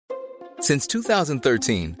Since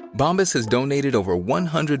 2013, Bombas has donated over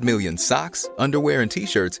 100 million socks, underwear, and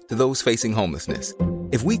T-shirts to those facing homelessness.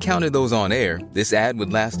 If we counted those on air, this ad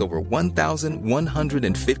would last over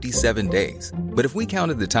 1,157 days. But if we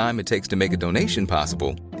counted the time it takes to make a donation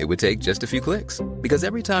possible, it would take just a few clicks. Because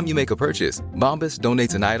every time you make a purchase, Bombas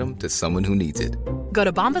donates an item to someone who needs it. Go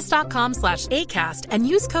to bombas.com/ACAST and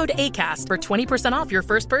use code ACAST for 20% off your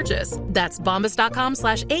first purchase. That's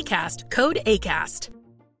bombas.com/ACAST, code ACAST.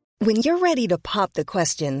 When you're ready to pop the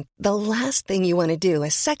question, the last thing you want to do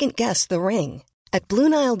is second-guess the ring. At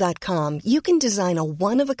BlueNile.com, you can design a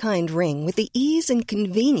one-of-a-kind ring with the ease and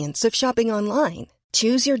convenience of shopping online.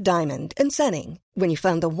 Choose your diamond and setting. When you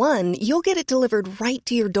find the one, you'll get it delivered right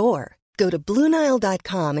to your door. Go to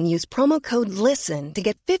BlueNile.com and use promo code LISTEN to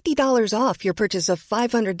get $50 off your purchase of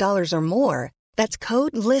 $500 or more. That's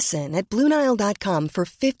code LISTEN at BlueNile.com for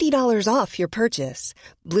 $50 off your purchase.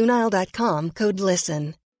 BlueNile.com, code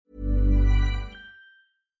LISTEN.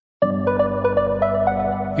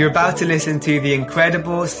 You're about to listen to the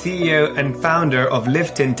incredible CEO and founder of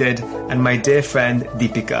Live Tinted and my dear friend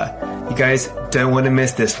Deepika. You guys don't want to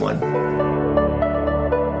miss this one.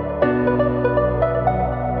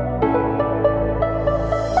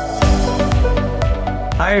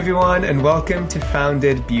 Hi everyone and welcome to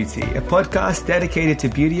Founded Beauty, a podcast dedicated to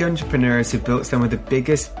beauty entrepreneurs who built some of the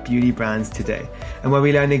biggest beauty brands today and where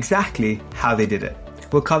we learn exactly how they did it.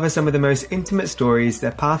 We'll cover some of the most intimate stories,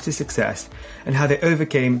 their path to success, and how they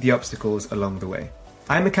overcame the obstacles along the way.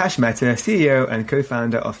 I'm Akash Mehta, CEO and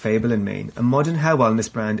co-founder of Fable & Mane, a modern hair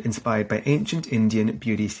wellness brand inspired by ancient Indian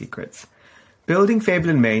beauty secrets. Building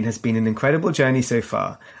Fable & Mane has been an incredible journey so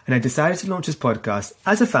far, and I decided to launch this podcast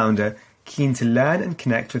as a founder keen to learn and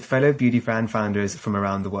connect with fellow beauty brand founders from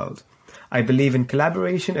around the world. I believe in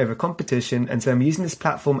collaboration over competition, and so I'm using this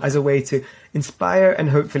platform as a way to inspire and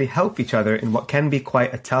hopefully help each other in what can be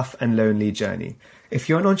quite a tough and lonely journey. If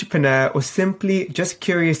you're an entrepreneur or simply just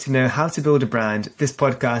curious to know how to build a brand, this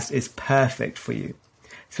podcast is perfect for you.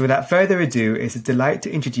 So without further ado, it's a delight to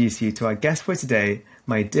introduce you to our guest for today,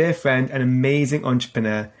 my dear friend and amazing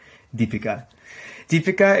entrepreneur, Deepika.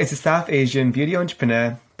 Deepika is a South Asian beauty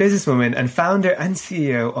entrepreneur, businesswoman, and founder and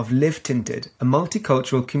CEO of Live Tinted, a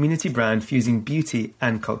multicultural community brand fusing beauty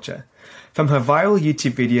and culture. From her viral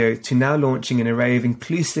YouTube video to now launching an array of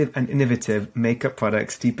inclusive and innovative makeup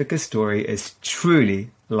products, Deepika's story is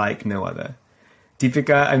truly like no other.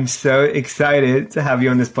 Deepika, I'm so excited to have you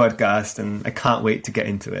on this podcast, and I can't wait to get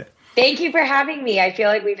into it. Thank you for having me. I feel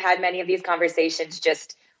like we've had many of these conversations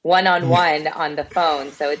just one-on-one on the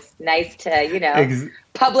phone. So it's nice to,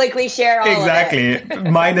 publicly share all of it.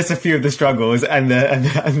 Minus a few of the struggles and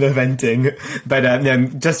the venting. But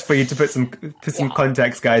just for you to put some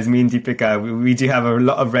context, guys, me and Deepika, we do have a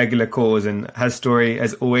lot of regular calls, and her story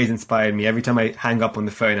has always inspired me. Every time I hang up on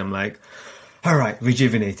the phone, I'm like, all right,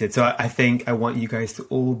 rejuvenated. So I think I want you guys to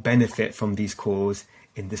all benefit from these calls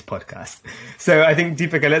in this podcast. So I think,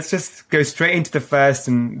 Deepika, let's just go straight into the first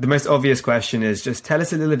and the most obvious question is just tell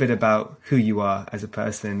us a little bit about who you are as a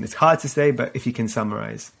person. It's hard to say, but if you can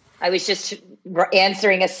summarize. I was just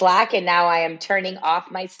answering a Slack, and now I am turning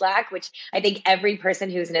off my Slack, which I think every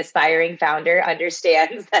person who's an aspiring founder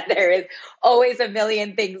understands that there is always a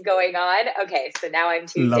million things going on. Okay, so now I'm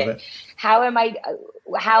tuned in. How am I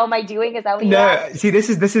doing? Is that what you asked? See,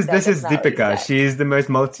 this is Deepika. She is the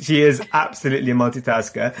most she is absolutely a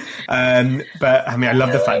multitasker. But I mean, I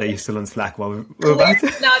love the fact that you're still on Slack while we're about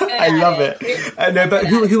to. I love it. No, but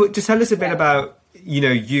who just tell us a bit about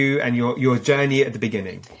you and your journey at the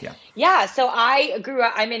beginning. Yeah. So I grew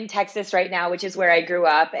up, I'm in Texas right now, which is where I grew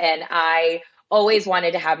up. And I always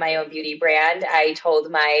wanted to have my own beauty brand. I told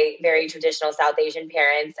my very traditional South Asian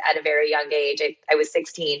parents at a very young age, I was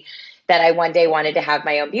 16, that I one day wanted to have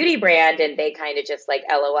my own beauty brand. And they kind of just like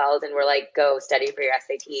LOL'd and were like, go study for your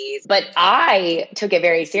SATs. But I took it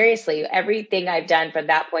very seriously. Everything I've done from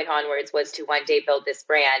that point onwards was to one day build this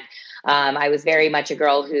brand. I was very much a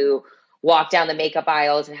girl who walked down the makeup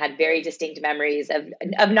aisles and had very distinct memories of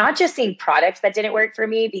not just seeing products that didn't work for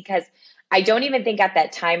me, because I don't even think at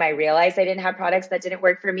that time I realized I didn't have products that didn't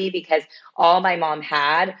work for me, because all my mom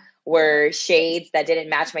had were shades that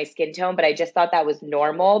didn't match my skin tone. But I just thought that was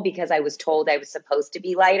normal because I was told I was supposed to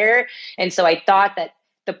be lighter. And so I thought that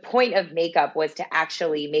the point of makeup was to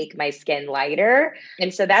actually make my skin lighter.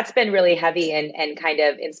 And so that's been really heavy and kind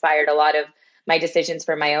of inspired a lot of my decisions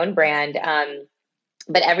for my own brand.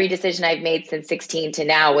 But every decision I've made since 16 to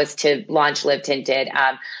now was to launch Live Tinted.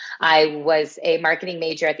 I was a marketing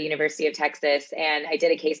major at the University of Texas, and I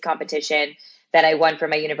did a case competition that I won for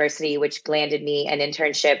my university, which landed me an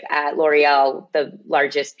internship at L'Oreal, the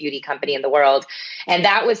largest beauty company in the world. And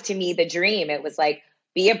that was, to me, the dream. It was like,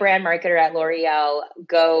 be a brand marketer at L'Oreal,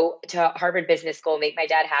 go to Harvard Business School, make my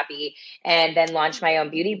dad happy, and then launch my own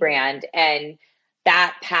beauty brand. And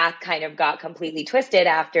that path kind of got completely twisted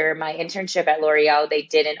after my internship at L'Oreal. They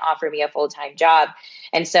didn't offer me a full-time job.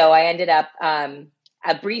 And so I ended up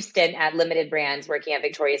a brief stint at Limited Brands working at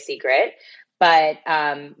Victoria's Secret, but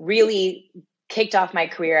really kicked off my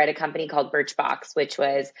career at a company called Birchbox, which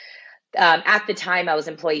was at the time I was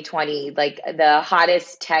employee 20, like the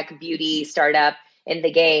hottest tech beauty startup in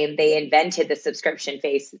the game. They invented the subscription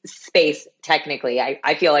space technically.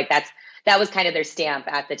 I feel like that was kind of their stamp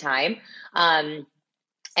at the time.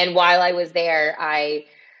 And while I was there, I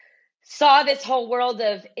saw this whole world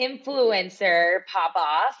of influencer pop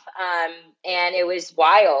off. And it was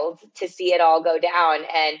wild to see it all go down.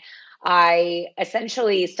 And I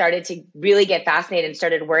essentially started to really get fascinated and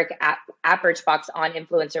started work at Birchbox on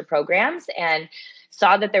influencer programs and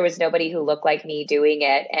saw that there was nobody who looked like me doing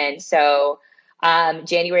it. And so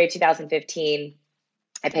January of 2015,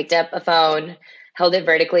 I picked up a phone, held it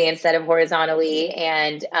vertically instead of horizontally,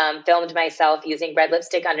 and filmed myself using red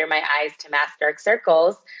lipstick under my eyes to mask dark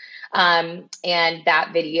circles. And that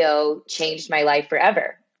video changed my life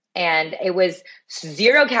forever. And it was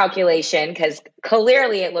zero calculation because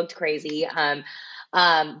clearly it looked crazy.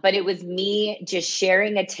 But it was me just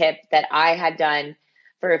sharing a tip that I had done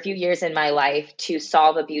for a few years in my life to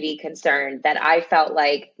solve a beauty concern that I felt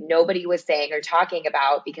like nobody was saying or talking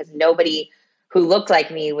about because nobody who looked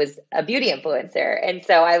like me was a beauty influencer. And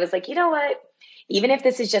so I was like, you know what? Even if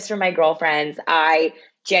this is just for my girlfriends, I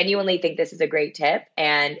genuinely think this is a great tip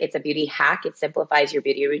and it's a beauty hack. It simplifies your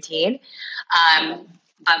beauty routine.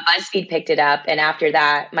 But BuzzFeed picked it up. And after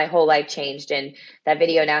that, my whole life changed. And that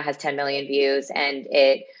video now has 10 million views and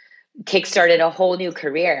it kickstarted a whole new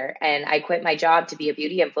career. And I quit my job to be a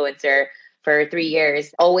beauty influencer for 3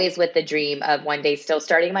 years, always with the dream of one day still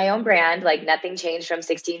starting my own brand. Like nothing changed from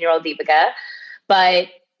 16-year-old Deepika. But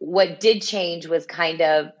what did change was kind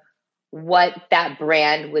of what that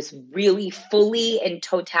brand was really fully in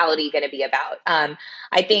totality going to be about.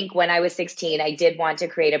 I think when I was 16, I did want to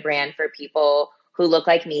create a brand for people who look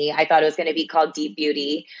like me. I thought it was going to be called Deep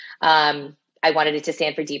Beauty. I wanted it to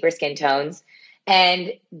stand for deeper skin tones.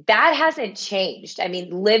 And that hasn't changed. I mean,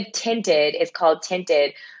 Live Tinted is called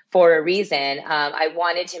Tinted for a reason. I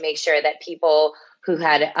wanted to make sure that people who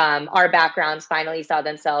had our backgrounds finally saw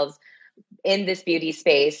themselves in this beauty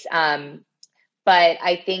space. But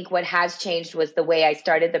I think what has changed was the way I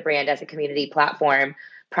started the brand as a community platform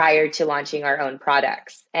prior to launching our own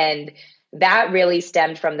products. And that really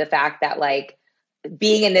stemmed from the fact that like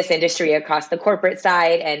being in this industry across the corporate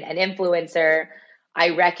side and an influencer, I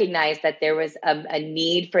recognized that there was a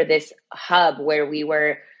need for this hub where we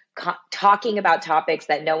were talking about topics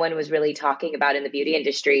that no one was really talking about in the beauty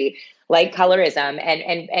industry, like colorism,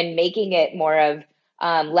 and making it more of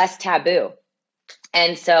less taboo.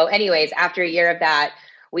 And so anyways, after a year of that,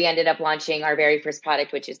 we ended up launching our very first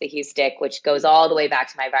product, which is the Hue Stick, which goes all the way back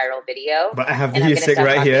to my viral video. But I have the Hue Stick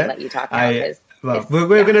right here. Let you talk now, well,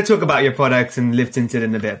 we're going to talk about your products and Live Tinted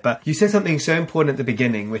in a bit, but you said something so important at the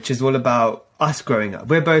beginning, which is all about us growing up.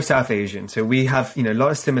 We're both South Asian, so we have, a lot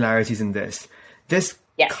of similarities in this. This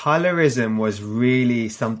colorism was really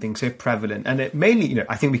something so prevalent, and it mainly,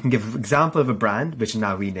 I think we can give an example of a brand, which is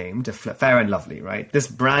now renamed Fair and Lovely, right? This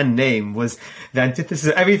brand name was the antithesis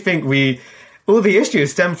of everything all the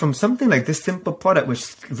issues stem from something like this simple product,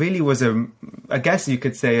 which really was I guess you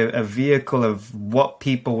could say a vehicle of what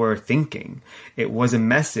people were thinking. It was a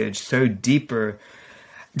message so deeper.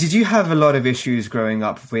 Did you have a lot of issues growing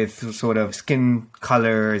up with sort of skin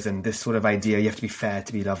colors and this sort of idea you have to be fair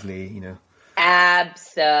to be lovely,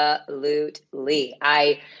 Absolutely.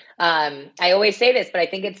 I always say this, but I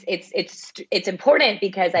think it's important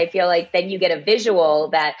because I feel like then you get a visual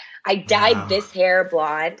that I dyed this hair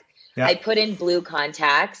blonde. Yeah. I put in blue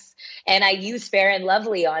contacts and I used Fair and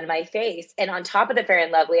Lovely on my face. And on top of the Fair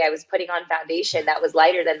and Lovely, I was putting on foundation that was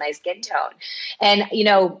lighter than my skin tone. And,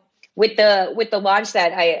 with the launch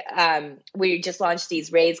that we just launched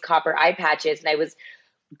these raised copper eye patches, and I was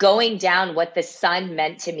going down what the sun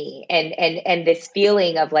meant to me and this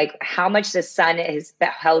feeling of like how much the sun has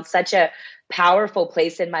held such a powerful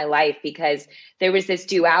place in my life, because there was this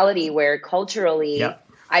duality where culturally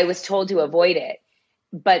I was told to avoid it.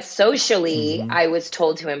 But socially, I was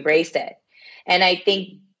told to embrace it. And I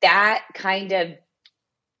think that kind of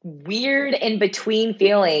weird in-between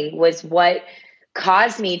feeling was what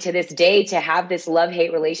caused me to this day to have this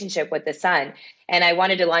love-hate relationship with the sun. And I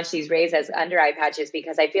wanted to launch these rays as under eye patches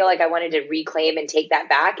because I feel like I wanted to reclaim and take that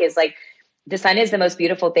back. Is like the sun is the most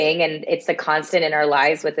beautiful thing, and it's the constant in our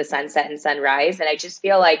lives with the sunset and sunrise. And I just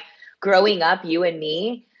feel like growing up, you and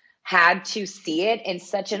me, had to see it in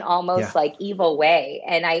such an almost like evil way.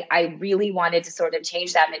 And I really wanted to sort of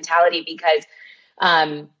change that mentality because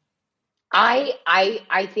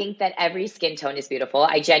I think that every skin tone is beautiful.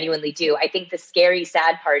 I genuinely do. I think the scary,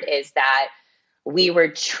 sad part is that we were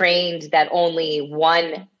trained that only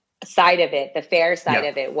one side of it, the fair side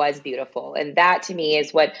of it, was beautiful. And that to me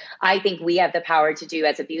is what I think we have the power to do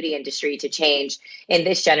as a beauty industry to change in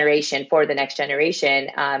this generation for the next generation.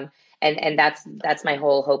 And that's my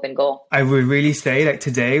whole hope and goal. I would really say that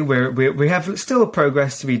today we have still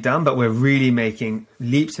progress to be done, but we're really making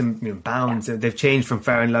leaps and bounds. Yeah. They've changed from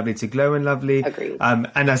Fair and Lovely to Glow and Lovely. Agreed.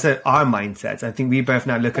 And I said our mindsets. I think we both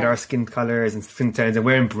now look at our skin colors and skin tones, and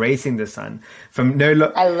we're embracing the sun from no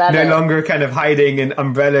longer kind of hiding in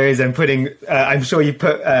umbrellas and putting. I'm sure you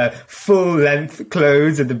put full length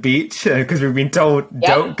clothes at the beach because we've been told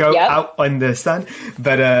don't go out on the sun,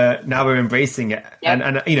 but now we're embracing it. Yep.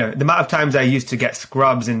 And you know the amount of times I used to get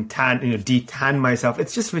scrubs and detan myself.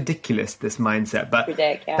 It's just ridiculous, this mindset. But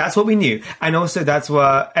that's what we knew. And also that's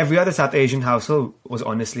what every other South Asian household was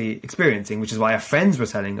honestly experiencing, which is why our friends were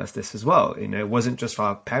telling us this as well. You know, it wasn't just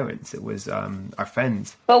our parents, it was our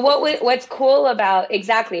friends. But what's cool about, it's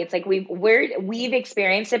like we've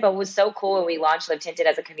experienced it, but what was so cool when we launched Live Tinted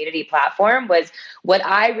as a community platform was what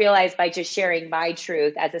I realized by just sharing my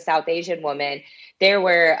truth as a South Asian woman. There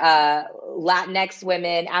were Latinx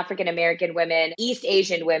women, African-American women, East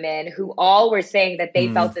Asian women who all were saying that they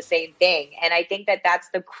felt the same thing. And I think that that's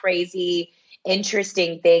the crazy,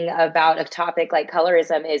 interesting thing about a topic like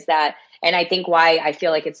colorism is that, and I think why I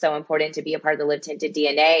feel like it's so important to be a part of the Live Tinted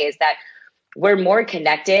DNA is that we're more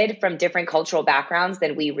connected from different cultural backgrounds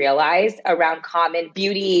than we realize around common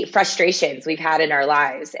beauty frustrations we've had in our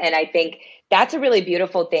lives. And I think that's a really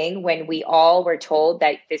beautiful thing when we all were told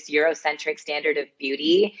that this Eurocentric standard of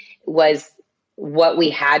beauty was what we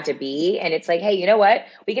had to be. And it's like, hey, you know what?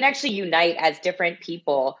 We can actually unite as different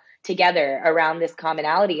people together around this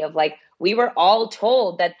commonality of like, we were all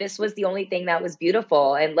told that this was the only thing that was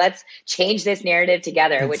beautiful, and let's change this narrative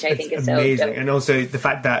together, which I think is amazing. So dope. And also the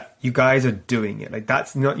fact that you guys are doing it, like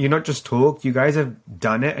that's not, you're not just talk, you guys have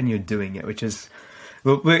done it and you're doing it, which is,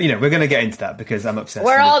 we're going to get into that because I'm obsessed.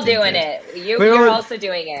 We're all doing it. You're also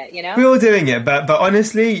doing it, you know? We're all doing it. But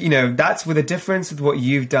honestly, you know, that's where the difference with what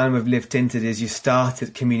you've done with Live Tinted is you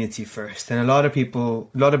started community first. And a lot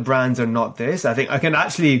of brands are not this. I don't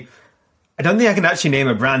think I can actually name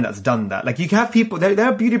a brand that's done that. Like you can have people, there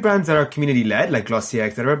are beauty brands that are community led, like Glossier,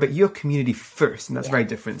 etc. But you're community first, and that's very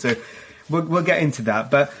different. So we'll get into that.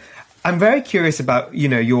 But I'm very curious about, you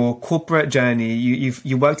know, your corporate journey.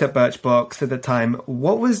 You worked at Birchbox at the time.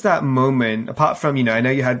 What was that moment, apart from, you know, I know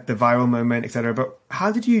you had the viral moment, etc. But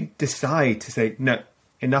how did you decide to say, no,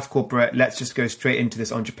 enough corporate, let's just go straight into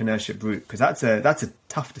this entrepreneurship route? Because that's a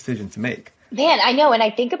tough decision to make. Man, I know. And I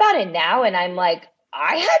think about it now and I'm like,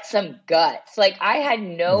 I had some guts. Like I had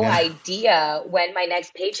no idea when my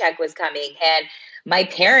next paycheck was coming. And my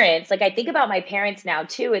parents, like I think about my parents now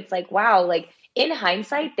too. It's like, wow, like in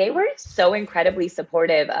hindsight, they were so incredibly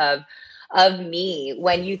supportive of me.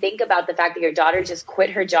 When you think about the fact that your daughter just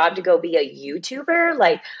quit her job to go be a YouTuber,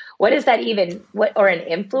 like what is that even, or an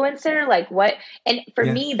influencer? Like what? And for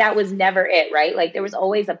me, that was never it, right? Like there was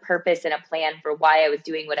always a purpose and a plan for why I was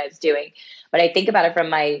doing what I was doing. But I think about it from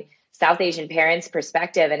my South Asian parents'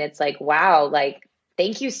 perspective. And it's like, wow, like,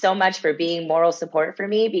 thank you so much for being moral support for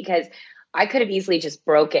me, because I could have easily just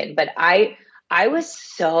broken, but I was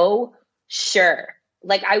so sure.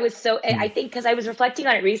 Like I was so, I think because I was reflecting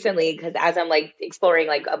on it recently, because as I'm like exploring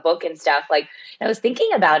like a book and stuff, like I was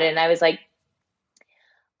thinking about it and I was like,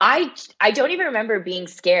 I don't even remember being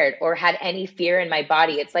scared or had any fear in my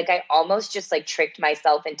body. It's like, I almost just like tricked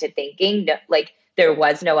myself into thinking that, like there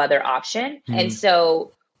was no other option. And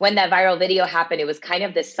so when that viral video happened, it was kind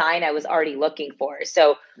of the sign I was already looking for.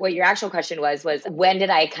 So what your actual question was when did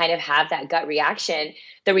I kind of have that gut reaction?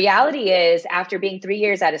 The reality is after being 3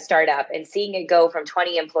 years at a startup and seeing it go from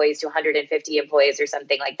 20 employees to 150 employees or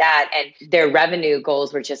something like that, and their revenue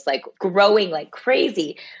goals were just like growing like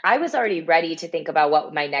crazy, I was already ready to think about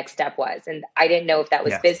what my next step was. And I didn't know if that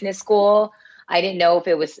was business school. I didn't know if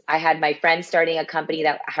it was, I had my friends starting a company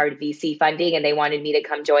that had VC funding and they wanted me to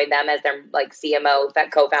come join them as their like CMO, that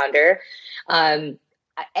co-founder. And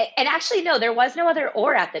actually, no, there was no other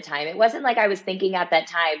or at the time. It wasn't like I was thinking at that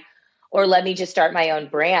time, or let me just start my own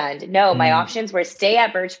brand. No, my options were stay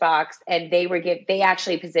at Birchbox, and they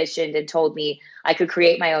actually positioned and told me I could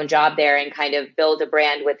create my own job there and kind of build a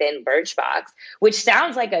brand within Birchbox, which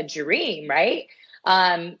sounds like a dream, right?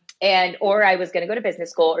 Or I was going to go to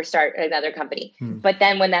business school or start another company. But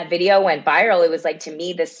then when that video went viral, it was like, to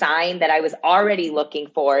me, the sign that I was already looking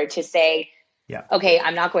for to say, okay,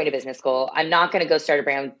 I'm not going to business school. I'm not going to go start a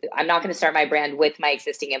brand. I'm not going to start my brand with my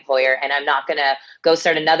existing employer. And I'm not going to go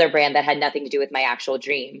start another brand that had nothing to do with my actual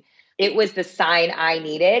dream. It was the sign I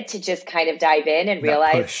needed to just kind of dive in and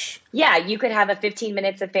realize, yeah, you could have a 15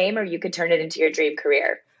 minutes of fame or you could turn it into your dream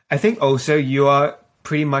career. I think also you are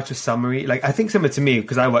pretty much a summary. Like, I think similar to me,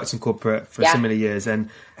 because I worked in corporate for similar years, and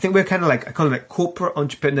I think we're kind of like corporate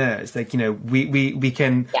entrepreneurs. Like, you know, we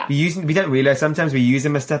can be using, we don't realize sometimes we use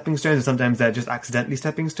them as stepping stones, and sometimes they're just accidentally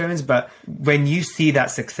stepping stones. But when you see that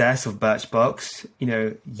success of Birchbox, you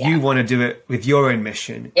know, you want to do it with your own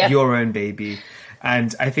mission, your own baby.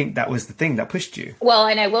 And I think that was the thing that pushed you. Well,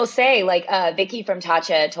 and I will say, like, Vicky from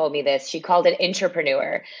Tatcha told me this. She called it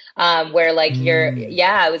intrapreneur, where like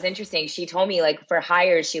it was interesting. She told me, like, for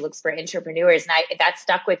hires, she looks for entrepreneurs. And that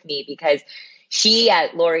stuck with me because she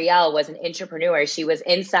at L'Oreal was an intrapreneur. She was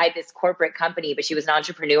inside this corporate company, but she was an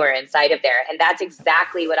entrepreneur inside of there. And that's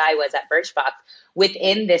exactly what I was at Birchbox.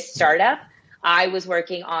 Within this startup, I was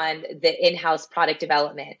working on the in-house product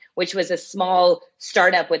development, which was a small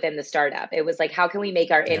startup within the startup. It was like, how can we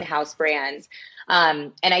make our in-house brands?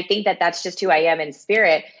 And I think that that's just who I am in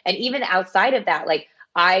spirit. And even outside of that, like,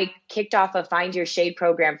 I kicked off a Find Your Shade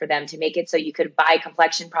program for them to make it so you could buy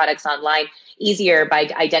complexion products online easier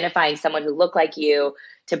by identifying someone who looked like you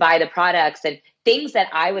to buy the products. And things that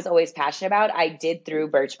I was always passionate about, I did through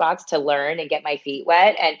Birchbox to learn and get my feet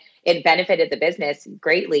wet. And it benefited the business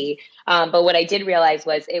greatly. But what I did realize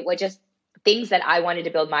was it was just things that I wanted to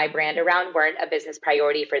build my brand around weren't a business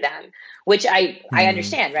priority for them, which I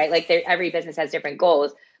understand, right? Like, every business has different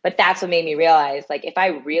goals. But that's what made me realize, like, if I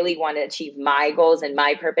really want to achieve my goals and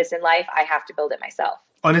my purpose in life, I have to build it myself.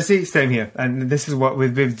 Honestly, same here. And this is what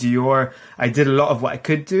with Dior, I did a lot of what I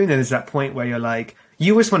could do. And then there's that point where you're like,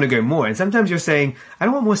 you just want to go more. And sometimes you're saying, I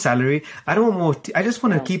don't want more salary. I don't want more. I just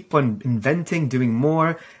want to keep on inventing, doing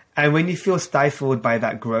more. And when you feel stifled by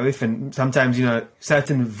that growth, and sometimes, you know,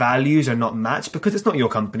 certain values are not matched because it's not your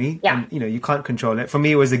company. And, you know, you can't control it. For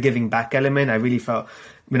me, it was a giving back element. I really felt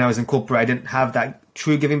when I was in corporate, I didn't have that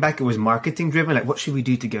true giving back. It was marketing driven. Like, what should we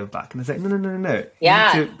do to give back? And I was like, no.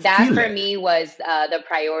 Yeah, that for me was the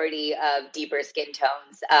priority of deeper skin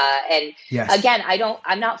tones. And again,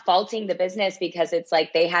 I'm not faulting the business because it's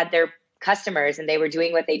like they had their customers and they were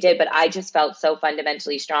doing what they did. But I just felt so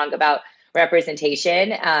fundamentally strong about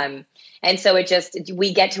representation. And so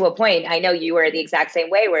we get to a point, I know you were the exact same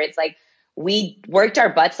way, where it's like, we worked our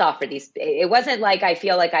butts off for these. It wasn't like I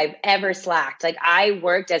feel like I've ever slacked. Like, I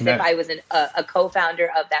worked as if I was a co-founder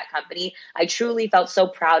of that company. I truly felt so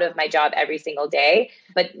proud of my job every single day,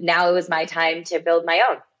 but now it was my time to build my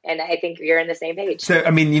own. And I think you're on the same page. So,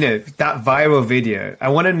 I mean, you know, that viral video, I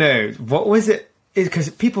want to know, what was it? Because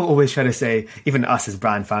people always try to say, even us as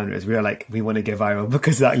brand founders, we're like, we want to go viral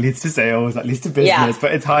because that leads to sales, that leads to business,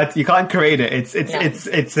 but it's hard. You can't create it.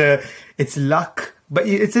 It's luck, but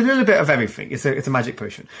it's a little bit of everything. It's a magic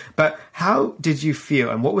potion. But how did you feel,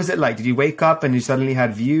 and what was it like? Did you wake up and you suddenly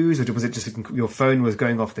had views, or was it just your phone was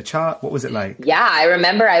going off the chart? What was it like? Yeah, I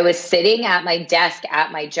remember I was sitting at my desk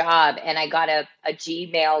at my job and I got a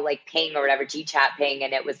Gmail like ping or whatever, GChat ping.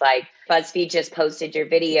 And it was like, BuzzFeed just posted your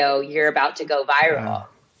video. You're about to go viral. Wow.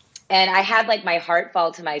 And I had like my heart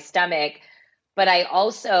fall to my stomach, but I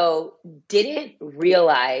also didn't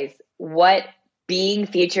realize what being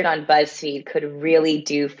featured on BuzzFeed could really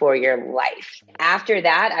do for your life. After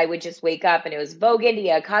that, I would just wake up and it was Vogue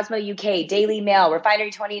India, Cosmo UK, Daily Mail,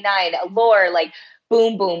 Refinery 29, Allure, like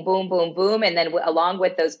boom, boom, boom, boom, boom. And then along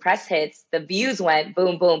with those press hits, the views went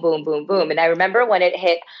boom, boom, boom, boom, boom. And I remember when it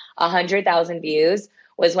hit 100,000 views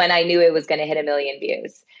was when I knew it was going to hit 1 million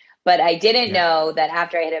views. But I didn't know that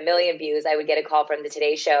after I hit 1 million views, I would get a call from the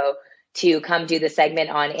Today Show to come do the segment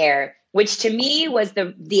on air, which to me was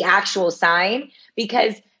the actual sign,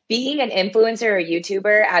 because being an influencer or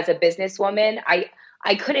YouTuber as a businesswoman,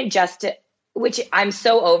 I couldn't which I'm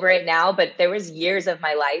so over it now, but there was years of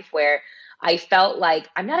my life where I felt like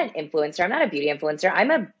I'm not an influencer. I'm not a beauty influencer. I'm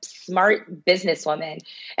a smart businesswoman.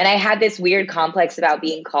 And I had this weird complex about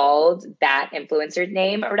being called that influencer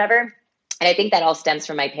name or whatever. And I think that all stems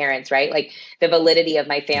from my parents, right? Like the validity of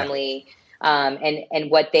my family and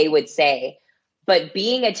what they would say. But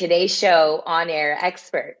being a Today Show on-air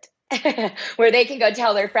expert, where they can go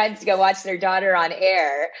tell their friends to go watch their daughter on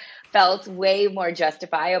air, felt way more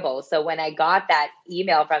justifiable. So when I got that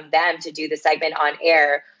email from them to do the segment on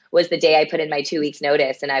air was the day I put in my 2 weeks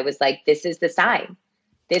notice. And I was like, this is the sign.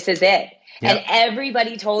 This is it. Yep. And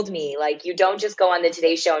everybody told me, like, you don't just go on the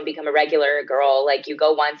Today Show and become a regular girl. Like, you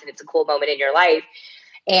go once and it's a cool moment in your life.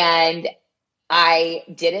 And I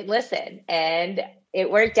didn't listen. And it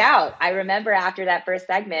worked out. I remember after that first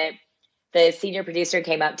segment, the senior producer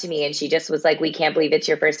came up to me and she just was like, we can't believe it's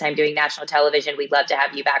your first time doing national television. We'd love to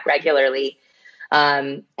have you back regularly.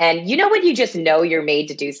 And you know, when you just know you're made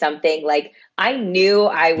to do something, like I knew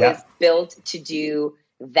I was built to do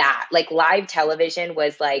that. Like live television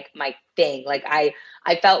was like my thing. Like I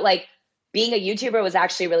felt like being a YouTuber was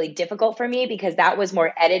actually really difficult for me because that was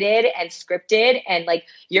more edited and scripted. And like,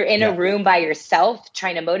 you're in a room by yourself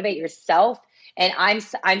trying to motivate yourself. And I'm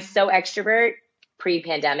so extrovert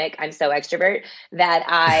pre-pandemic. I'm so extrovert that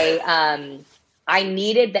I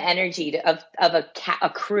needed the energy of a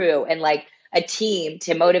crew and like a team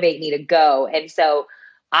to motivate me to go. And so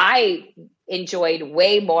I enjoyed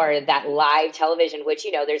way more that live television, which,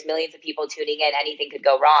 you know, there's millions of people tuning in, anything could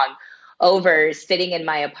go wrong, over sitting in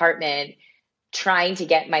my apartment trying to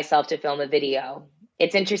get myself to film a video.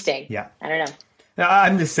 It's interesting. Yeah. I don't know. No,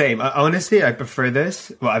 I'm the same. Honestly, I prefer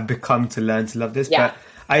this. Well, I've become to learn to love this. Yeah.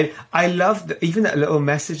 But I love even that little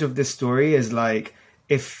message of this story is like,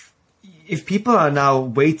 if people are now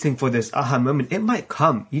waiting for this aha moment, it might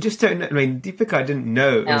come. You just don't know. I mean, Deepika didn't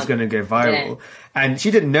know it was going to go viral. And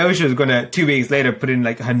she didn't know she was going to 2 weeks later put in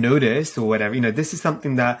like her notice or whatever. You know, this is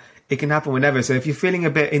something that it can happen whenever. So if you're feeling a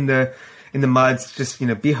bit in the muds, just, you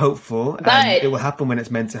know, be hopeful, and it will happen when it's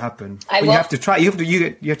meant to happen. But you have to try. You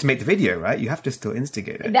have to make the video, right? You have to still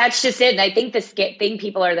instigate it. That's just it. And I think the thing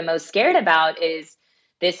people are the most scared about is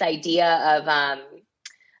this idea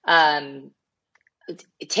of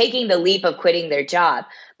taking the leap of quitting their job.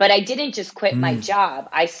 But I didn't just quit my job.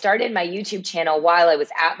 I started my YouTube channel while I was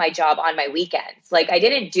at my job on my weekends. Like I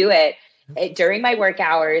didn't do it during my work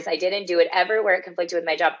hours. I didn't do it ever where it conflicted with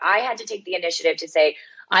my job. I had to take the initiative to say,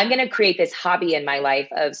 I'm going to create this hobby in my life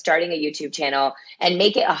of starting a YouTube channel and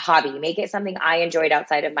make it a hobby, make it something I enjoyed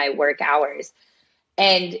outside of my work hours.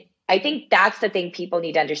 And I think that's the thing people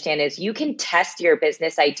need to understand is you can test your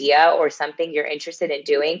business idea or something you're interested in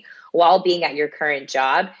doing while being at your current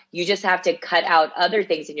job. You just have to cut out other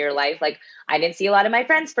things in your life. Like I didn't see a lot of my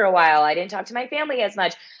friends for a while. I didn't talk to my family as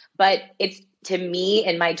much, but it's, to me,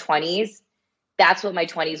 in my 20s, that's what my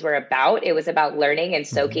 20s were about. It was about learning and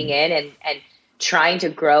soaking in and trying to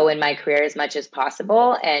grow in my career as much as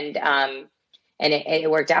possible. And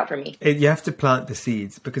it worked out for me. You have to plant the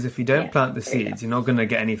seeds, because if you don't plant the seeds, you're not going to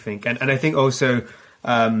get anything. And I think also,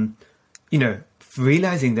 you know,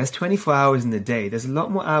 realizing there's 24 hours in the day, there's a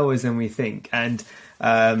lot more hours than we think. And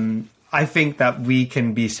I think that we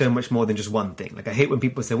can be so much more than just one thing. Like I hate when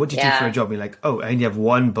people say, what do you do for a job? And you're like, oh, I only have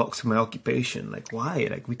one box for my occupation. Like, why?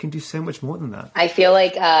 Like we can do so much more than that. I feel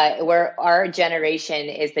like our generation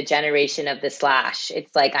is the generation of the slash.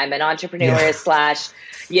 It's like I'm an entrepreneur slash,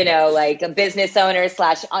 you know, like a business owner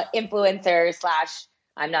slash influencer slash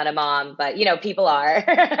I'm not a mom, but you know, people are.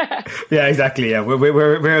 Yeah, exactly. Yeah,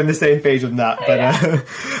 we're on the same page on that.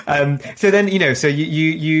 But so then, you know, so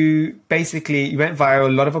you basically you went viral.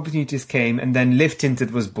 A lot of opportunities came, and then Live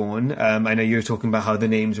Tinted was born. I know you were talking about how the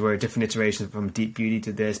names were different iterations from Deep Beauty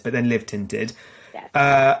to this, but then Live Tinted.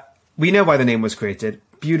 Yes. We know why the name was created.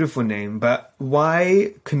 Beautiful name, but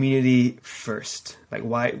why community first? Like,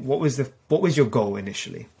 why? What was your goal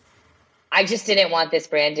initially? I just didn't want this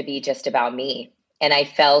brand to be just about me. And I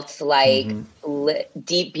felt like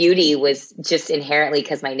Deep Beauty was just inherently,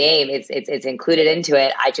 because my name it's included into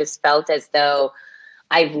it. I just felt as though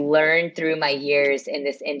I've learned through my years in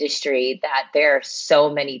this industry that there are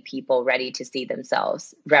so many people ready to see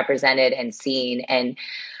themselves represented and seen.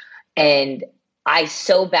 And I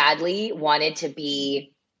so badly wanted to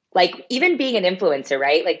be like, even being an influencer,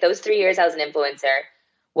 right? Like those 3 years I was an influencer,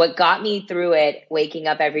 what got me through it, waking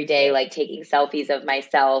up every day, like taking selfies of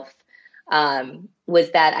myself,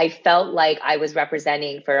 was that I felt like I was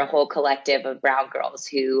representing for a whole collective of brown girls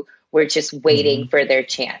who were just waiting for their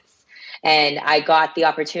chance. And I got the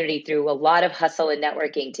opportunity through a lot of hustle and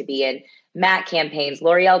networking to be in MAC campaigns,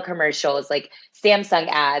 L'Oreal commercials, like Samsung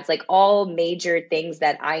ads, like all major things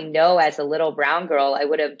that I know as a little brown girl, I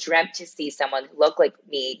would have dreamt to see someone who looked like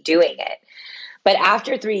me doing it. But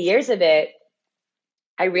after 3 years of it,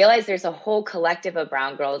 I realized there's a whole collective of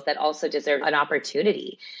brown girls that also deserve an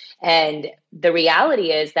opportunity. And the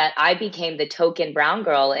reality is that I became the token brown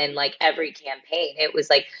girl in like every campaign. It was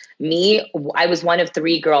like me, I was one of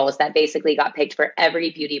 3 girls that basically got picked for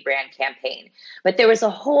every beauty brand campaign. But there was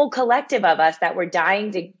a whole collective of us that were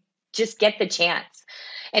dying to just get the chance.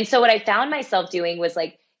 And so what I found myself doing was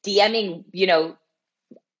like DMing, you know,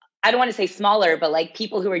 I don't want to say smaller, but like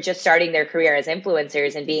people who were just starting their career as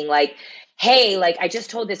influencers and being like, hey, like I just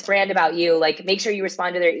told this brand about you, like make sure you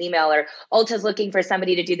respond to their email, or Ulta's looking for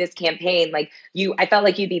somebody to do this campaign. Like I felt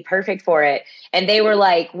like you'd be perfect for it. And they were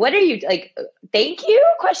like, what are you like? Thank you? ?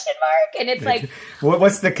 And it's like,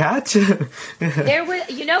 what's the catch? there was,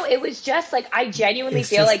 it was just like, I genuinely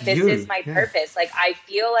feel like this is my purpose. Like I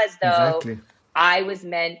feel as though I was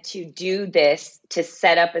meant to do this, to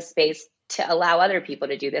set up a space to allow other people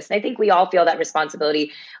to do this. And I think we all feel that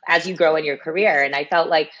responsibility as you grow in your career. And I felt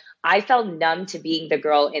numb to being the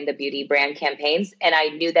girl in the beauty brand campaigns. And I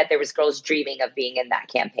knew that there was girls dreaming of being in that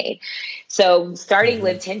campaign. So starting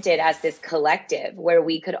Live Tinted as this collective where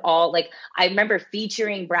we could all, like, I remember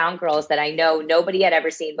featuring brown girls that I know nobody had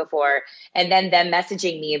ever seen before. And then them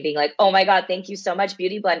messaging me and being like, oh my God, thank you so much.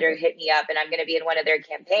 Beauty Blender hit me up and I'm going to be in one of their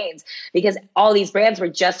campaigns, because all these brands were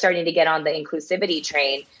just starting to get on the inclusivity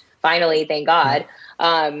train. Finally, thank God.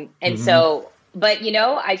 So, but,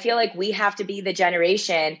 I feel like we have to be the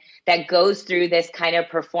generation that goes through this kind of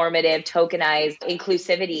performative, tokenized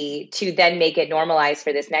inclusivity to then make it normalized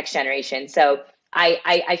for this next generation. So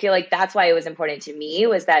I feel like that's why it was important to me,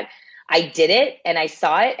 was that I did it and I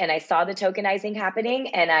saw it and I saw the tokenizing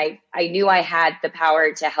happening, and I knew I had the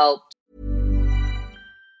power to help.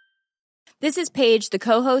 This is Paige, the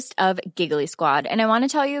co-host of Giggly Squad, and I want to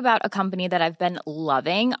tell you about a company that I've been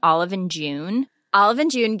loving, Olive & June. Olive &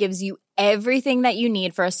 June gives you everything that you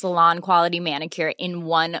need for a salon-quality manicure in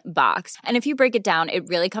one box. And if you break it down, it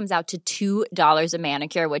really comes out to $2 a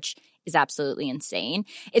manicure, which is absolutely insane.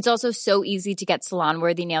 It's also so easy to get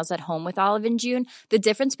salon-worthy nails at home with Olive & June. The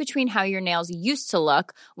difference between how your nails used to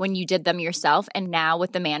look when you did them yourself and now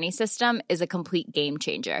with the Mani system is a complete game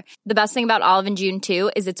changer. The best thing about Olive & June, too,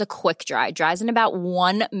 is it's a quick dry. Dries in about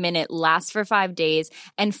 1 minute, lasts for 5 days,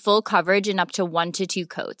 and full coverage in up to 1 to 2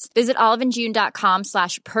 coats. Visit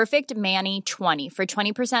oliveandjune.com/perfectmani20 for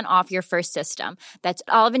 20% off your first system. That's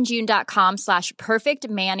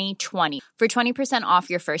oliveandjune.com/perfectmani20 for 20% off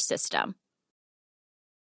your first system.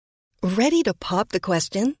 Ready to pop the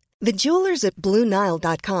question? The jewelers at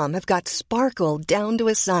BlueNile.com have got sparkle down to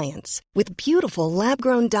a science with beautiful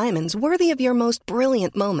lab-grown diamonds worthy of your most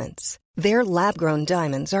brilliant moments. Their lab-grown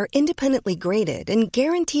diamonds are independently graded and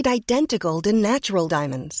guaranteed identical to natural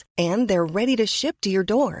diamonds, and they're ready to ship to your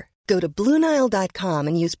door. Go to BlueNile.com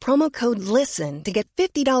and use promo code LISTEN to get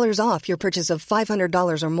 $50 off your purchase of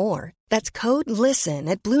 $500 or more. That's code LISTEN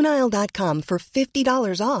at BlueNile.com for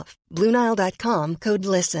 $50 off. BlueNile.com, code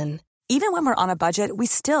LISTEN. Even when we're on a budget, we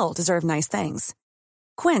still deserve nice things.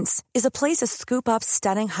 Quince is a place to scoop up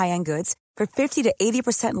stunning high-end goods for 50 to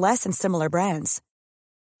 80% less than similar brands.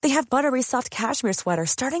 They have buttery soft cashmere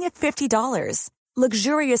sweaters starting at $50,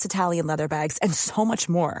 luxurious Italian leather bags, and so much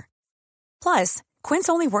more. Plus, Quince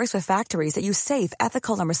only works with factories that use safe,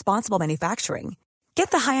 ethical, and responsible manufacturing.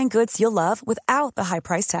 Get the high-end goods you'll love without the high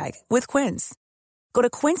price tag with Quince. Go to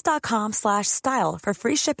quince.com/style for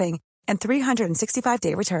free shipping and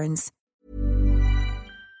 365-day returns.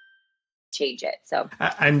 Change it. So,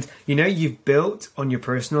 and you've built on your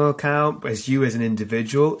personal account as you as an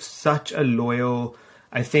individual such a loyal.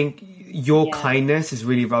 I think your kindness is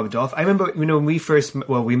really rubbed off. I remember, when we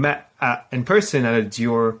met in person at a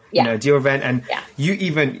Dior, Dior event, and you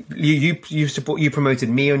even you promoted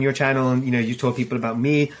me on your channel, and you told people about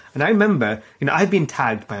me. And I remember, I've been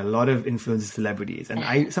tagged by a lot of influencer celebrities,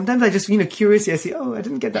 and sometimes I just curiously I see, oh, I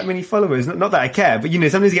didn't get that many followers. Not that I care, but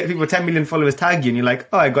sometimes you get people with 10 million followers tag you, and you're like,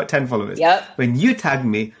 oh, I got 10 followers. Yep. When you tagged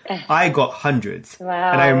me, I got hundreds.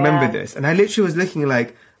 Wow. And I remember this, and I literally was looking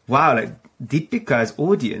like, wow, like Deepika's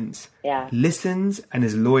audience listens and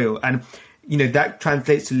is loyal. And, that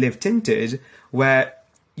translates to Live Tinted, where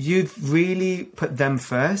you've really put them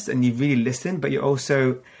first and you've really listened, but you're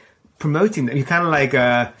also promoting them. You're kind of like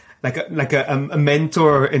a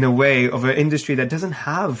mentor in a way of an industry that doesn't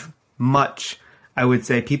have much, I would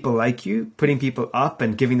say, people like you, putting people up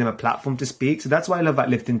and giving them a platform to speak. So that's why I love about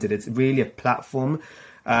Live Tinted. It's really a platform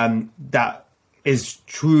that is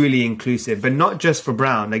truly inclusive, but not just for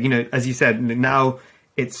brown. Like, as you said, now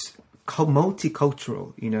it's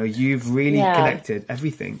multicultural. You've really connected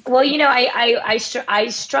everything. Well, I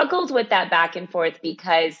struggled with that back and forth,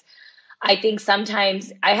 because I think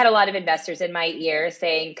sometimes I had a lot of investors in my ear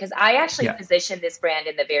saying, because I actually positioned this brand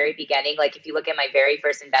in the very beginning. Like, if you look at my very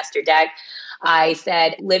first investor deck, I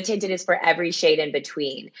said, Live Tinted is for every shade in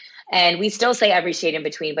between. And we still say every shade in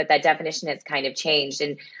between, but that definition has kind of changed.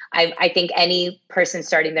 And I think any person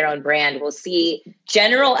starting their own brand will see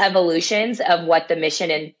general evolutions of what the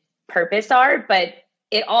mission and purpose are, but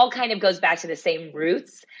it all kind of goes back to the same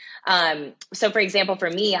roots. So for example, for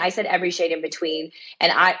me, I said every shade in between,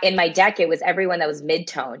 and in my deck, it was everyone that was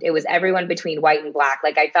mid-toned. It was everyone between white and black.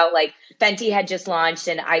 Like I felt like Fenty had just launched,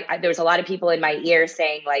 and there was a lot of people in my ear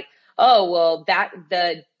saying like, oh, well,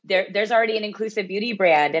 there's already an inclusive beauty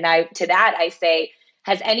brand. And to that, I say,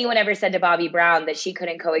 has anyone ever said to Bobbi Brown that she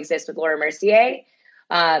couldn't coexist with Laura Mercier?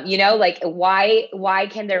 Like why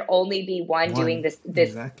can there only be one doing this?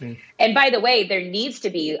 Exactly. And by the way, there needs to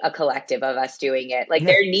be a collective of us doing it. Like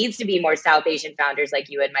there needs to be more South Asian founders like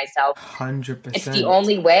you and myself. 100%. It's the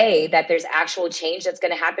only way that there's actual change that's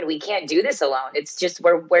going to happen. We can't do this alone. It's just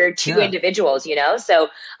we're two individuals, So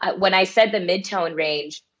when I said the mid-tone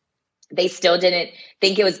range, they still didn't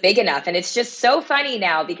think it was big enough. And it's just so funny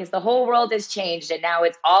now because the whole world has changed. And now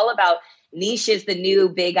it's all about niche is the new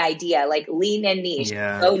big idea, like lean in niche,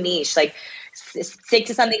 go niche, like stick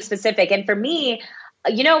to something specific. And for me,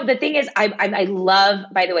 the thing is, I love,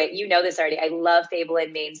 by the way, this already, I love Fable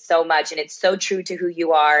and Mane so much. And it's so true to who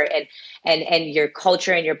you are and your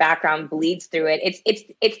culture and your background bleeds through it.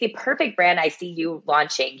 It's the perfect brand I see you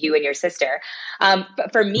launching, you and your sister.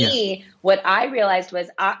 But for me, what I realized was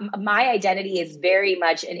my identity is very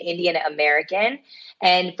much an Indian American.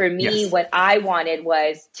 And for me, what I wanted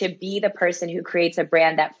was to be the person who creates a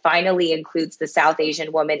brand that finally includes the South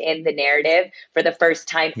Asian woman in the narrative for the first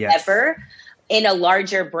time ever, in a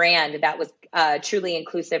larger brand that was truly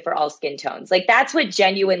inclusive for all skin tones. Like that's what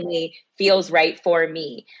genuinely feels right for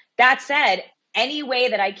me. That said, any way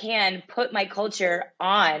that I can put my culture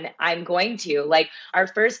on, I'm going to. Like our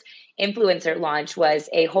first influencer launch was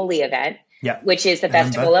a Holi event, which is the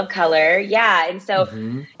Festival of Color. Yeah. And so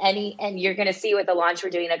and you're going to see with the launch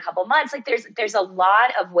we're doing in a couple months, like there's a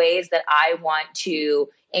lot of ways that I want to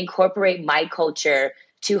incorporate my culture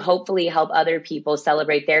to hopefully help other people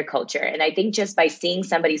celebrate their culture. And I think just by seeing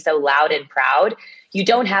somebody so loud and proud, you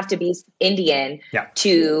don't have to be Indian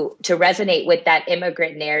to resonate with that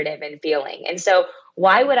immigrant narrative and feeling. And so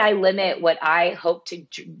why would I limit what I hope to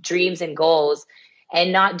dreams and goals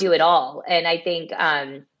and not do it all? And I think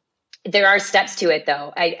there are steps to it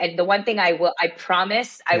though. And the one thing I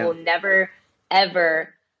promise I will never,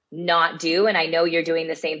 ever not do, and I know you're doing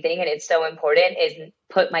the same thing and it's so important, is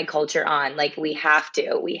put my culture on. Like we have to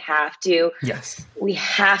do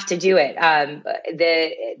it.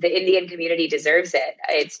 The Indian community deserves it.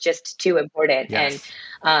 It's just too important. And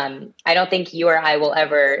I don't think you or I will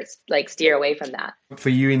ever like steer away from that. For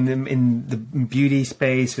you in the beauty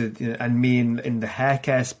space and me in the hair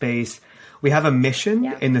care space, we have a mission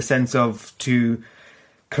in the sense of to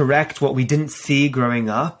correct what we didn't see growing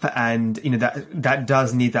up, and that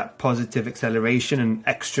does need that positive acceleration and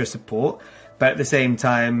extra support, but at the same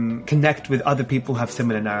time connect with other people who have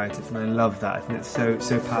similar narratives, and I love that. I think it's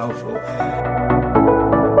so powerful.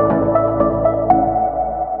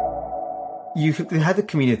 You had the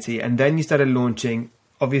community, and then you started launching,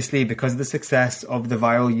 obviously because of the success of the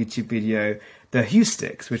viral YouTube video, the Hue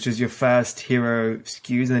Sticks, which is your first hero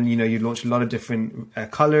SKUs. And then, you launched a lot of different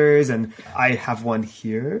colors. And I have one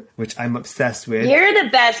here, which I'm obsessed with. You're the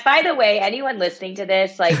best. By the way, anyone listening to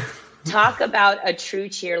this, like, talk about a true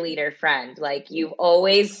cheerleader friend. Like, you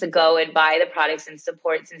always go and buy the products and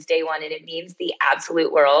support since day one. And it means the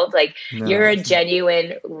absolute world. Like, you're a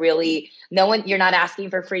genuine, really, you're not asking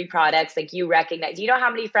for free products. Like, you recognize, how how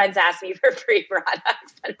many friends ask me for free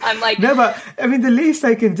products? And I'm like, no, but I mean, the least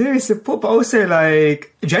I can do is support, but also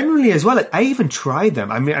like genuinely as well. Like, I even tried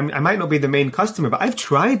them. I mean, I might not be the main customer, but I've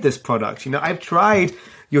tried this product. I've tried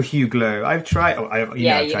your Hue Glow. I've tried.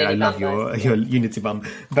 I love your Unity Balm,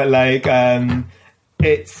 but like,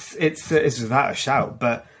 it's without a shout.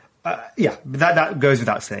 But that goes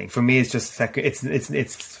without saying. For me, it's just second.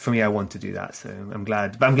 It's for me. I want to do that, so I'm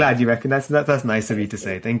glad. But I'm glad you recognize that. That's nice of you to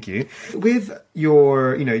say. Thank you. With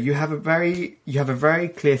your, you have a very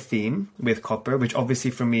clear theme with copper, which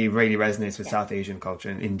obviously for me really resonates with South Asian culture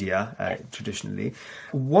in India traditionally.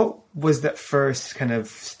 What was that first kind of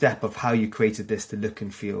step of how you created this to look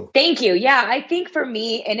and feel? Thank you. Yeah, I think for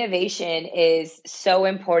me, innovation is so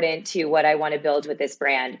important to what I want to build with this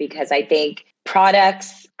brand, because I think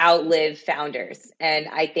products outlive founders. And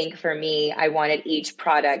I think for me, I wanted each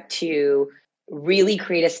product to really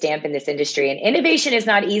create a stamp in this industry. And innovation is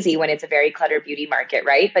not easy when it's a very cluttered beauty market,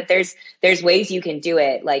 right? But there's ways you can do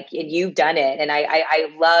it. Like, and you've done it. And I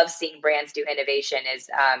love seeing brands do innovation.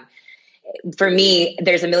 For me,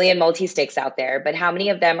 there's a million multi-sticks out there, but how many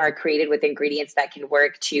of them are created with ingredients that can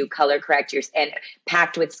work to color correct and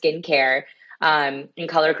packed with skincare and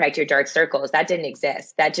color correct your dark circles? That didn't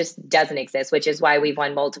exist. That just doesn't exist, which is why we've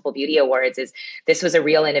won multiple beauty awards. This was a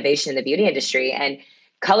real innovation in the beauty industry. And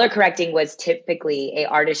color correcting was typically a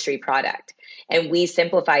artistry product. And we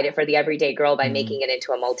simplified it for the everyday girl by making it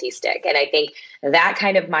into a multi-stick. And I think that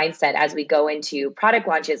kind of mindset as we go into product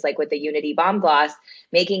launches, like with the Unity Balm Gloss,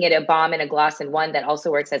 making it a balm and a gloss in one that also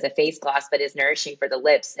works as a face gloss, but is nourishing for the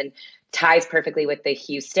lips and ties perfectly with the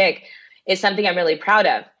Hue stick, is something I'm really proud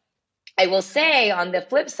of. I will say on the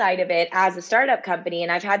flip side of it, as a startup company,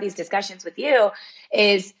 and I've had these discussions with you,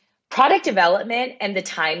 is product development and the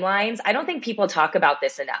timelines. I don't think people talk about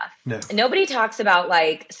this enough. No. Nobody talks about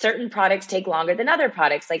like certain products take longer than other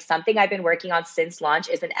products. Like something I've been working on since launch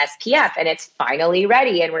is an SPF, and it's finally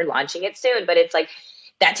ready and we're launching it soon. But it's like,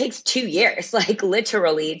 that takes 2 years, like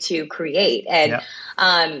literally to create. And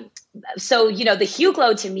so, you know, the Hue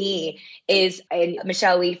Glow to me is, and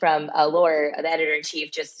Michelle Lee from Allure, the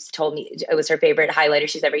editor-in-chief, just told me it was her favorite highlighter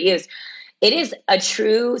she's ever used. It is a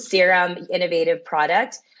true serum innovative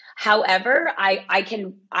product. However,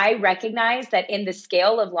 I recognize that in the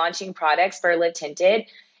scale of launching products for Live Tinted,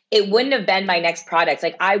 it wouldn't have been my next product.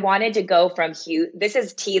 Like I wanted to go from Hue. This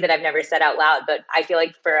is tea that I've never said out loud, but I feel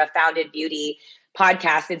like for a Founded Beauty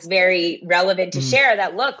podcast, it's very relevant to share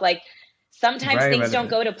that. Look, like sometimes Very things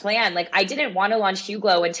relevant. don't go to plan. Like I didn't want to launch Hue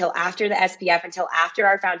Glow until after the SPF, until after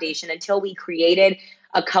our foundation, until we created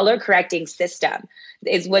a color correcting system.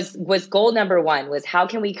 Was goal number one, was how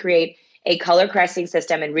can we create a color correcting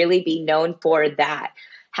system and really be known for that.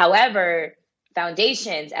 However,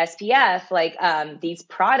 foundations, SPF, like these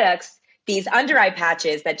products, these under eye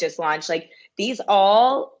patches that just launched, like these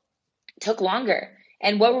all took longer.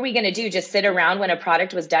 And what were we going to do? Just sit around when a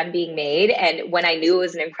product was done being made? And when I knew it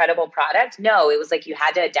was an incredible product? No, it was like you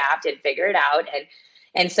had to adapt and figure it out.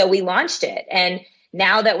 And so we launched it. And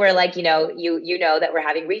now that we're like, you know that we're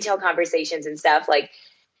having retail conversations and stuff, like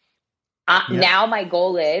now my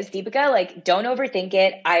goal is, Deepika, like, don't overthink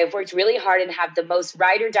it. I've worked really hard and have the most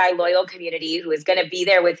ride or die loyal community who is going to be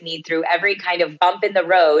there with me through every kind of bump in the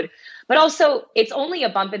road. But also, it's only a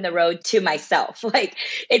bump in the road to myself. Like,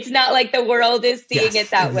 it's not like the world is seeing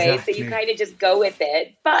it that way. So you kind of just go with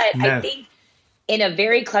it. But I think in a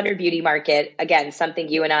very cluttered beauty market, again, something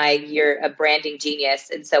you and you're a branding genius.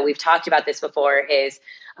 And so we've talked about this before, is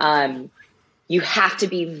you have to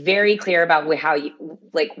be very clear about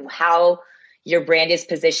how your brand is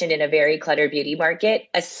positioned in a very cluttered beauty market,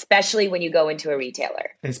 especially when you go into a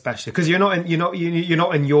retailer. Especially because you're not in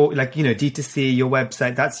your, like, you know, D2C, your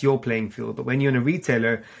website, that's your playing field. But when you're in a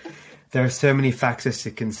retailer, there are so many factors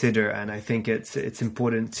to consider, and I think it's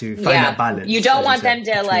important to find that balance. You don't want them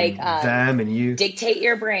to like them and you dictate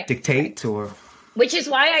your brand, which is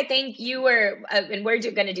why I think you were, and we're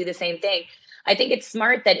going to do the same thing. I think it's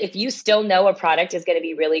smart that if you still know a product is going to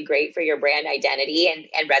be really great for your brand identity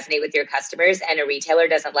and resonate with your customers, and a retailer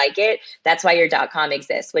doesn't like it, that's why your .com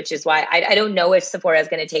exists, which is why I don't know if Sephora is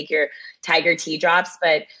going to take your Tiger tea drops,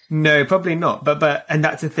 but no, probably not. But and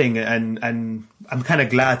that's the thing, and I'm kind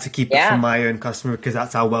of glad to keep it for my own customer, because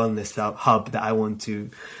that's our wellness hub that I want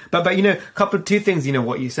to. But you know, two things, you know,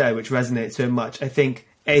 what you said, which resonates so much. I think,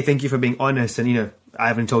 thank you for being honest, and you know, I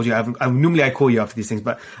haven't told you. Normally I call you after these things,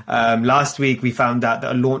 but last week we found out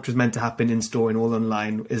that a launch was meant to happen in store and all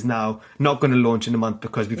online is now not going to launch in a month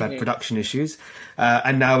because we've had production issues,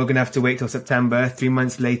 and now we're going to have to wait till September, 3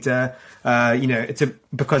 months later. You know, it's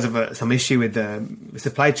because of some issue with the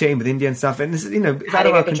supply chain with India and stuff, and this is, you know, it's out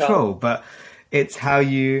of our control. But it's how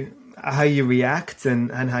you react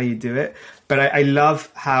and how you do it. But I love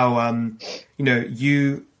how you know,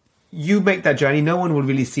 you make that journey. No one will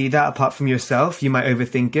really see that apart from yourself. You might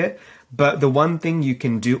overthink it, but the one thing you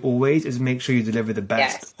can do always is make sure you deliver the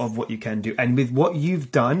best of what you can do. And with what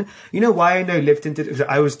you've done, you know why I know Live Tinted?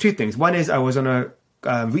 I was two things. One is I was on a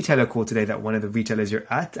retailer call today that one of the retailers you're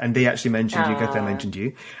at, and they actually mentioned you, Greta mentioned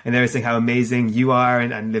you, and they were saying how amazing you are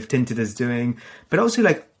and Live Tinted is doing. But also,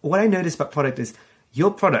 like, what I noticed about product is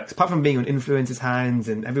your products, apart from being on influencers' hands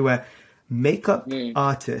and everywhere, makeup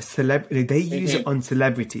artists, celebrity, they use it on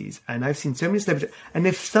celebrities, and I've seen so many celebrities. And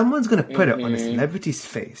if someone's going to put it on a celebrity's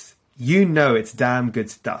face, you know it's damn good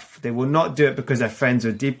stuff. They will not do it because they're friends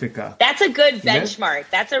with Deepika. That's a good benchmark. You know?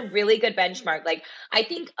 That's a really good benchmark. Like, I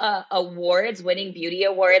think awards, winning beauty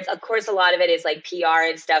awards, of course, a lot of it is like PR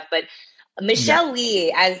and stuff, but Michelle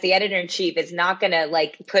Lee, as the editor-in-chief, is not going to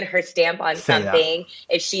like put her stamp on something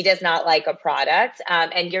if she does not like a product.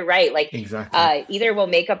 And you're right. Like, either will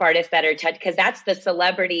makeup artists that are touched, because that's the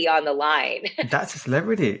celebrity on the line. That's a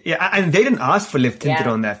celebrity. Yeah. And they didn't ask for Live Tinted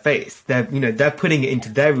on their face. They're putting it into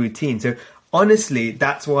their routine. So honestly,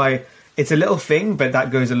 that's why it's a little thing, but that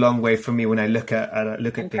goes a long way for me when I look at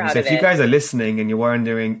things. So if you guys are listening and you're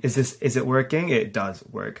wondering, is it working? It does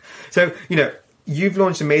work. So, you know, you've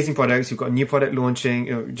launched amazing products. You've got a new product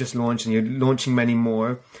launching, just launched, and you're launching many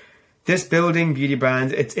more. this building beauty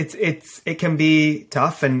brands, it can be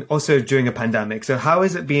tough, and also during a pandemic. So how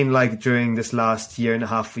has it been like during this last year and a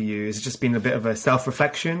half for you? Has it just been a bit of a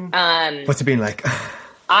self-reflection? What's it been like?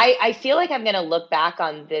 I feel like I'm going to look back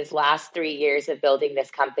on these last 3 years of building this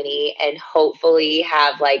company and hopefully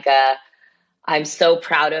have like I'm so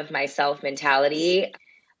proud of myself mentality.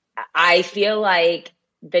 I feel like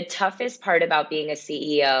the toughest part about being a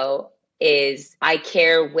CEO is I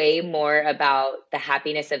care way more about the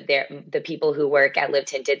happiness of the people who work at Live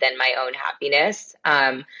Tinted than my own happiness.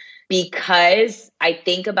 Because I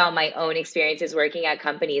think about my own experiences working at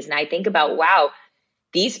companies, and I think about, wow,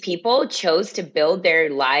 these people chose to build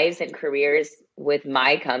their lives and careers with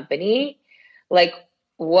my company. Like,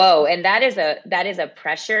 whoa. And that is a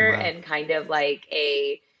pressure. Wow. And kind of like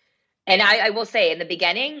and I will say in the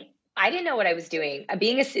beginning, I didn't know what I was doing.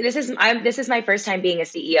 This is my first time being a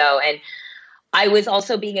CEO, and I was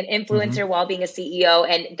also being an influencer while being a CEO,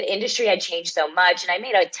 and the industry had changed so much, and I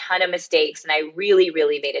made a ton of mistakes, and I really,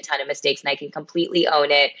 really made a ton of mistakes, and I can completely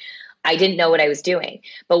own it. I didn't know what I was doing.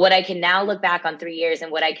 But what I can now look back on 3 years,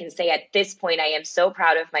 and what I can say at this point, I am so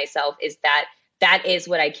proud of myself, is that is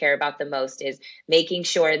what I care about the most, is making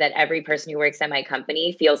sure that every person who works at my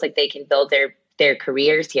company feels like they can build their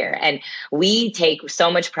careers here. And we take so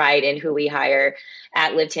much pride in who we hire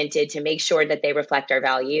at Live Tinted to make sure that they reflect our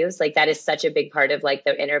values. Like that is such a big part of like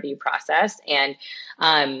the interview process. And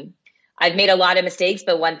I've made a lot of mistakes,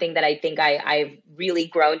 but one thing that I think I've really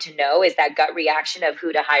grown to know is that gut reaction of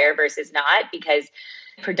who to hire versus not, because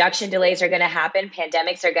production delays are going to happen.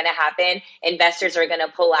 Pandemics are going to happen. Investors are going to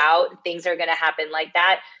pull out. Things are going to happen like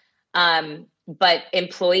that. But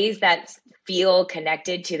employees that feel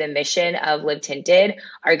connected to the mission of Live Tinted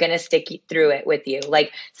are going to stick through it with you.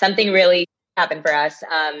 Like something really happened for us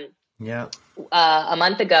a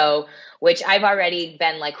month ago, which I've already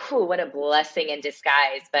been like, whew, what a blessing in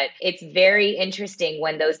disguise. But it's very interesting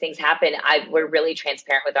when those things happen. We're really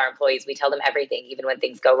transparent with our employees. We tell them everything, even when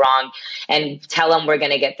things go wrong, and tell them we're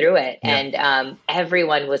going to get through it. Yeah. And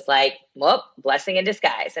everyone was like, well, blessing in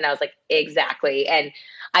disguise. And I was like, exactly. And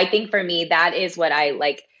I think for me, that is what I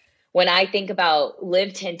like. When I think about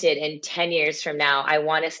Live Tinted in 10 years from now, I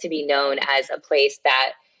want us to be known as a place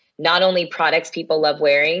that not only products people love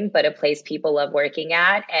wearing, but a place people love working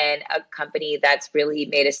at, and a company that's really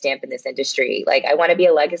made a stamp in this industry. Like I want to be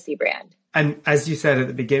a legacy brand. And as you said at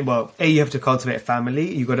the beginning, well, you have to cultivate a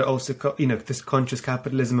family. You got to also, this conscious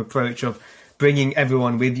capitalism approach of bringing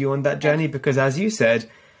everyone with you on that journey, because as you said,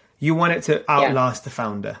 you want it to outlast the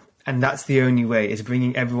founder. And that's the only way, is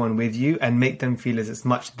bringing everyone with you and make them feel as it's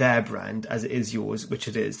much their brand as it is yours, which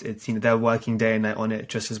it is. It's, they're working day and night on it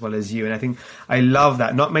just as well as you. And I think I love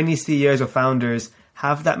that. Not many CEOs or founders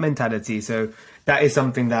have that mentality. So that is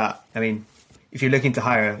something that, I mean, if you're looking to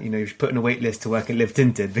hire, you should put in a wait list to work at Live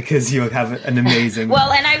Tinted, because you'll have an amazing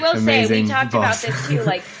Well, and I will say, we talked about this too,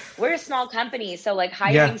 like we're a small company. So like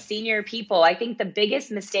hiring senior people, I think the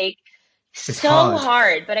biggest mistake, it's so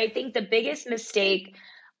hard, but I think the biggest mistake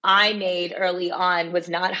I made early on was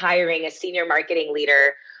not hiring a senior marketing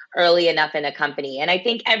leader early enough in a company. And I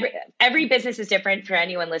think every business is different for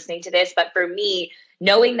anyone listening to this. But for me,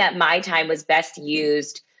 knowing that my time was best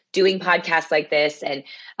used doing podcasts like this and,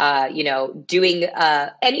 doing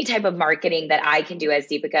any type of marketing that I can do as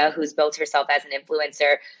Deepika, who's built herself as an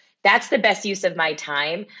influencer, that's the best use of my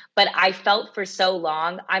time. But I felt for so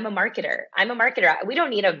long, I'm a marketer. We don't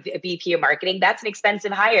need a VP of marketing. That's an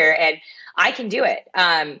expensive hire, and I can do it.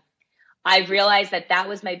 I've realized that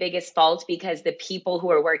was my biggest fault, because the people who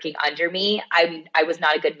were working under me, I was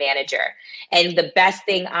not a good manager. And the best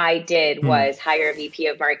thing I did was hire a VP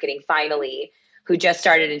of marketing finally, who just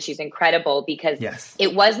started, and she's incredible, because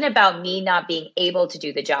it wasn't about me not being able to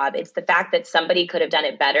do the job. It's the fact that somebody could have done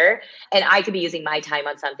it better, and I could be using my time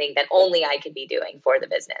on something that only I could be doing for the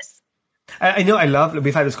business. I know,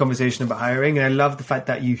 we've had this conversation about hiring, and I love the fact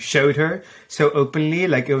that you showed her so openly.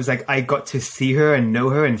 Like, it was like, I got to see her and know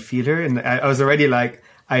her and feel her. And I was already like,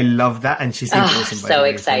 I love that. And she seems awesome. So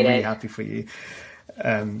excited. So I'm really happy for you.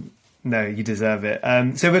 No, you deserve it.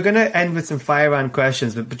 So we're going to end with some fire round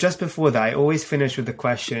questions, but just before that, I always finish with a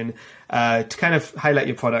question to kind of highlight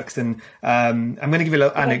your products. And I'm going to give you a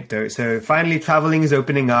little anecdote. So finally, traveling is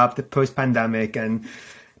opening up, the post-pandemic, and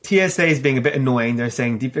TSA is being a bit annoying. They're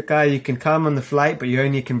saying, Deepika, you can come on the flight, but you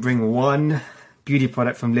only can bring one beauty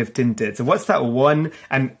product from Live Tinted. So what's that one?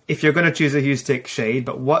 And if you're going to choose a huge stick shade,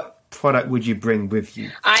 but what product would you bring with you?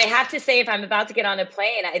 I have to say, if I'm about to get on a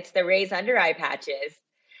plane, it's the Raise Under Eye Patches.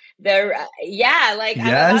 I'm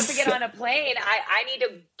about to get on a plane. I need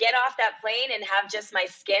to get off that plane and have just my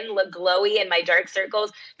skin look glowy and my dark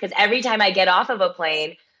circles. Because every time I get off of a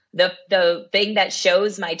plane, the thing that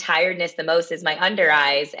shows my tiredness the most is my under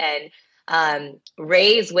eyes, and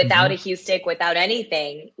rays without a hue stick, without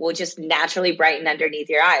anything, will just naturally brighten underneath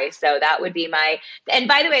your eyes. So that would be and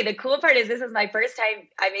by the way, the cool part is this is my first time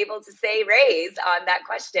I'm able to say rays on that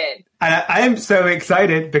question. And I am so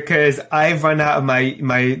excited because I've run out of my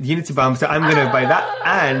Unity Balm, so I'm going to buy that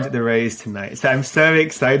and the rays tonight. So I'm so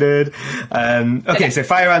excited. Okay, so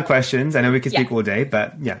fire round questions. I know we could speak all day,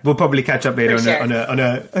 but yeah, we'll probably catch up later on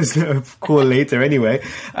a call later anyway.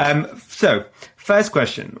 So first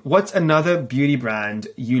question, what's another beauty brand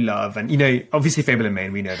you love? And, obviously Fable and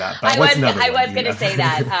Mane, we know that. But what's another one? I was going to say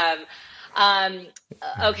that.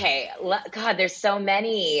 Okay. God, there's so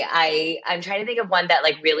many. I'm trying to think of one that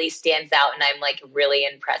like really stands out and I'm like really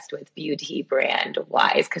impressed with beauty brand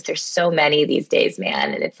wise, because there's so many these days,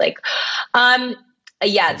 man. And it's like,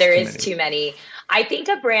 there is too many. I think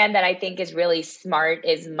a brand that I think is really smart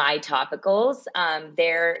is My Topicals.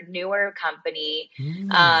 They're newer company,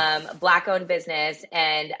 Black-owned business,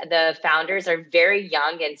 and the founders are very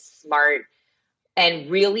young and smart. And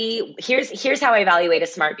really, here's how I evaluate a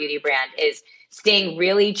smart beauty brand is staying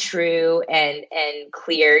really true and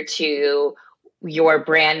clear to your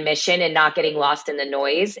brand mission and not getting lost in the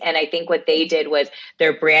noise. And I think what they did was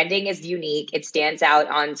their branding is unique. It stands out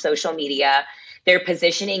on social media. Their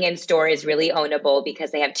positioning in store is really ownable because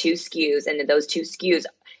they have 2 SKUs, and those 2 SKUs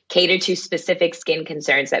cater to specific skin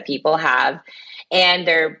concerns that people have. And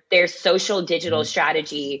their social digital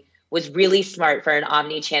strategy was really smart for an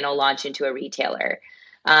omni-channel launch into a retailer.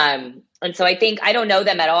 And so I don't know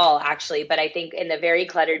them at all, actually, but I think in the very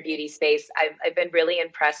cluttered beauty space, I've been really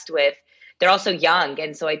impressed with. They're also young,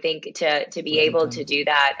 and so I think to be able to do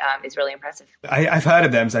that is really impressive. I've heard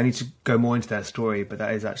of them, so I need to go more into their story, but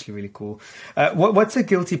that is actually really cool. What's a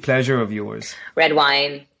guilty pleasure of yours? Red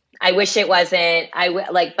wine. I wish it wasn't.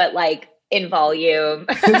 But in volume.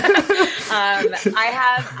 I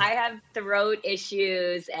have throat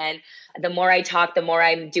issues, and the more I talk, the more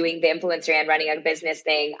I'm doing the influencer and running a business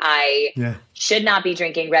thing. I should not be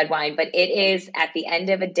drinking red wine, but it is at the end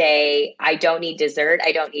of a day. I don't need dessert.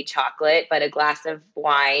 I don't need chocolate, but a glass of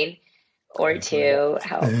wine or 2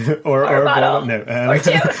 help. or a bottle. No, or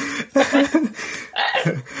 2.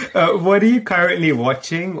 What are you currently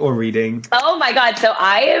watching or reading? Oh my God. So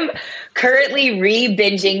I am currently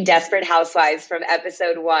re-binging Desperate Housewives from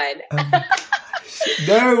episode 1.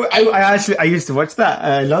 No, I used to watch that.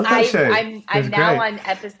 I love that show. I'm now on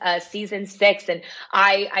season 6, and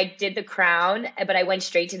I did The Crown, but I went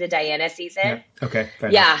straight to the Diana season. Yeah. Okay. Fair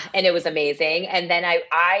enough. And it was amazing. And then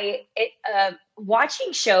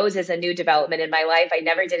watching shows is a new development in my life. I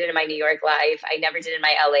never did it in my New York life. I never did it in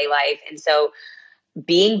my LA life. And so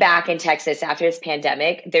being back in Texas after this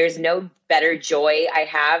pandemic, there's no better joy I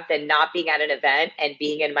have than not being at an event and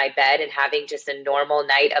being in my bed and having just a normal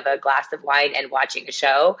night of a glass of wine and watching a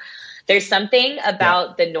show. There's something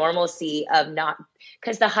about the normalcy of not,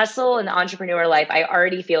 because the hustle and the entrepreneur life, I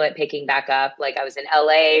already feel it picking back up. Like I was in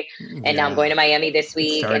LA and now I'm going to Miami this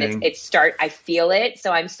week and I feel it.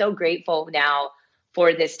 So I'm so grateful now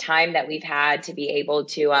for this time that we've had to be able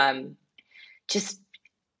to just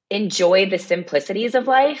enjoy the simplicities of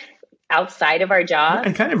life outside of our job.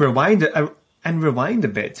 And kind of rewind a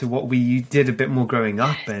bit to what we did a bit more growing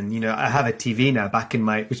up. And, I have a TV now back in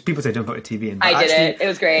which people say don't put a TV in. But I did it. It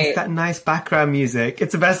was great. It's that nice background music.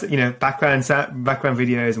 It's the best, background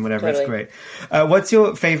videos and whatever. Totally. It's great. What's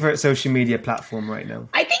your favorite social media platform right now?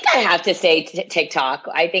 I think I have to say TikTok.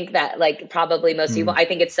 I think that probably most people, I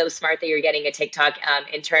think it's so smart that you're getting a TikTok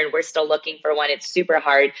intern. We're still looking for one. It's super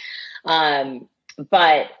hard.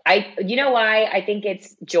 But you know why? I think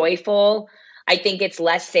it's joyful. I think it's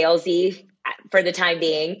less salesy for the time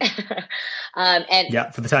being.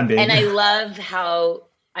 For the time being. And I love how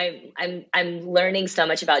I'm learning so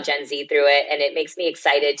much about Gen Z through it. And it makes me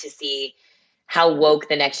excited to see how woke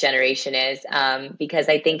the next generation is. Because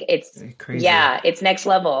I think it's crazy. It's next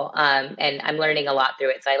level. And I'm learning a lot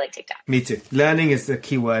through it. So I like TikTok. Me too. Learning is the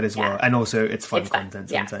key word as well. And also it's fun content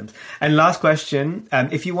sometimes. And last question,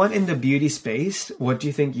 if you weren't in the beauty space, what do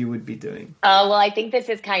you think you would be doing? Well, I think this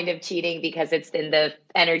is kind of cheating because it's in the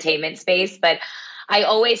entertainment space, but I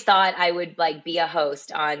always thought I would be a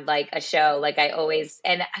host on a show.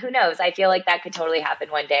 And who knows? I feel like that could totally happen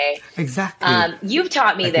one day. Exactly. You've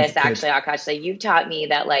taught me this actually, Akash. You've taught me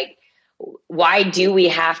that why do I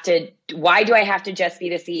have to just be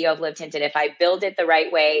the CEO of Live Tinted? If I build it the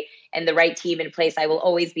right way and the right team in place, I will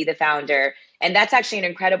always be the founder. And that's actually an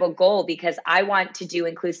incredible goal because I want to do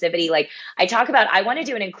inclusivity. I want to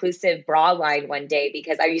do an inclusive bra line one day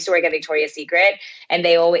because I used to work at Victoria's Secret and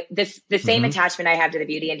they always, the same attachment I have to the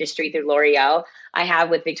beauty industry through L'Oreal, I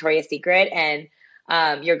have with Victoria's Secret. And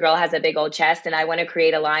your girl has a big old chest and I want to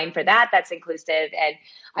create a line for that that's inclusive. And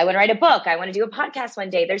I want to write a book. I want to do a podcast one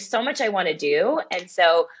day. There's so much I want to do. And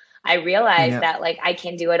so I realized that like I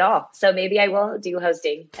can do it all. So maybe I will do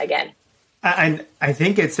hosting again. And I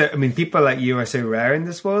think people like you are so rare in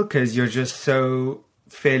this world because you're just so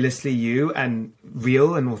fearlessly you and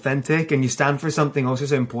real and authentic, and you stand for something also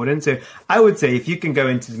so important. So I would say if you can go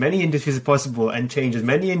into as many industries as possible and change as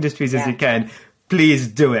many industries as you can, please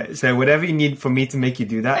do it. So whatever you need for me to make you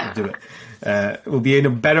do that, do it. We'll be in a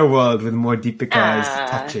better world with more Deepika's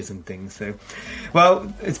touches and things. So,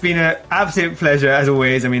 well, it's been an absolute pleasure as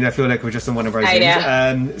always. I mean, I feel like we're just on one of our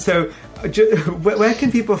Zooms. So where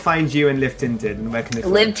can people find you and Live Tinted? And where can they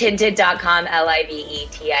find LiveTinted.com,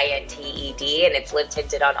 LiveTinted, and it's Live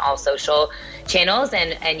Tinted on all social channels.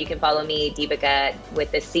 And you can follow me, Deepika,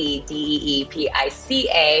 with the C,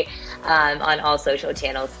 Deepica, on all social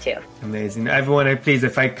channels too. Amazing. Everyone, please,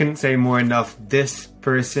 if I couldn't say more enough, this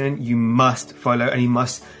person you must follow and you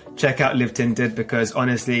must check out Live Tinted, because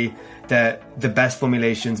honestly, they're the best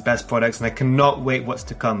formulations, best products, and I cannot wait what's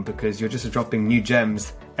to come because you're just dropping new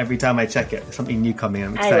gems every time I check it. There's something new coming.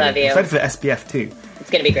 I'm excited. I love you. I'm excited for the SPF too. It's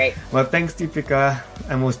going to be great. Well, thanks, Deepika,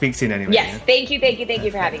 and we'll speak soon anyway. Yes, thank you for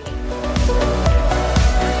having me.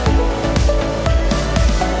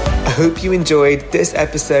 I hope you enjoyed this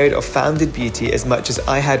episode of Founded Beauty as much as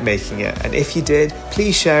I had making it, and if you did,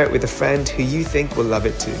 please share it with a friend who you think will love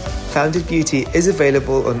it too. Founded Beauty is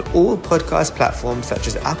available on all podcast platforms such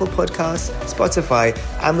as Apple Podcasts, Spotify,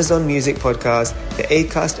 Amazon Music Podcasts, the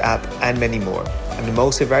Acast app, and many more. And I'm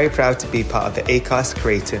also very proud to be part of the Acast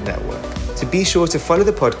Creator Network. So be sure to follow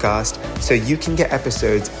the podcast so you can get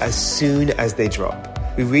episodes as soon as they drop.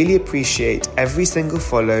 We really appreciate every single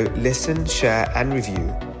follow, listen, share, and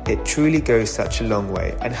review. It truly goes such a long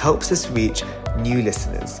way and helps us reach new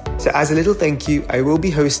listeners. So as a little thank you, I will be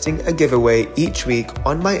hosting a giveaway each week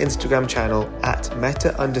on my Instagram channel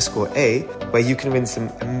 @meta_a, where you can win some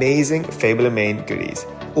amazing Fable & Mane goodies.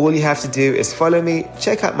 All you have to do is follow me,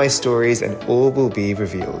 check out my stories, and all will be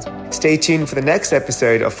revealed. Stay tuned for the next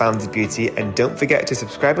episode of Founded Beauty, and don't forget to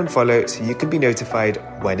subscribe and follow so you can be notified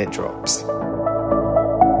when it drops.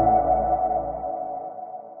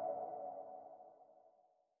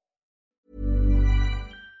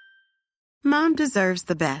 Mom deserves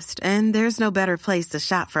the best, and there's no better place to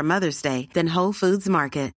shop for Mother's Day than Whole Foods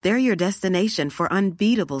Market. They're your destination for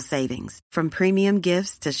unbeatable savings, from premium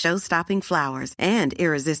gifts to show-stopping flowers and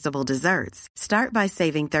irresistible desserts. Start by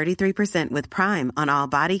saving 33% with Prime on all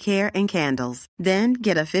body care and candles. Then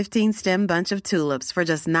get a 15-stem bunch of tulips for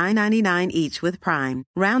just $9.99 each with Prime.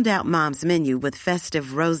 Round out Mom's menu with festive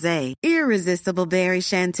rosé, irresistible berry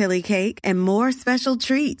chantilly cake, and more special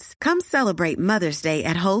treats. Come celebrate Mother's Day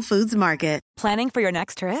at Whole Foods Market. Planning for your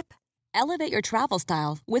next trip? Elevate your travel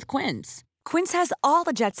style with Quince. Quince has all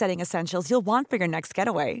the jet-setting essentials you'll want for your next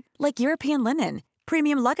getaway, like European linen,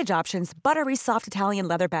 premium luggage options, buttery soft Italian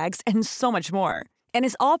leather bags, and so much more. And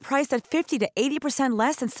is all priced at 50 to 80%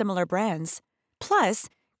 less than similar brands. Plus,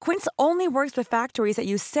 Quince only works with factories that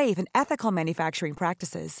use safe and ethical manufacturing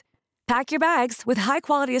practices. Pack your bags with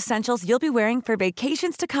high-quality essentials you'll be wearing for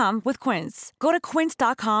vacations to come with Quince. Go to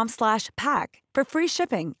quince.com/pack for free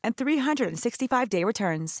shipping and 365-day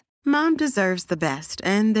returns. Mom deserves the best,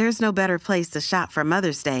 and there's no better place to shop for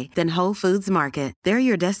Mother's Day than Whole Foods Market. They're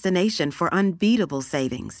your destination for unbeatable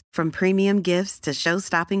savings, from premium gifts to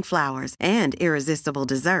show-stopping flowers and irresistible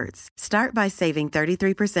desserts. Start by saving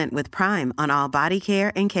 33% with Prime on all body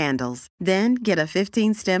care and candles. Then get a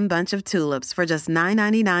 15-stem bunch of tulips for just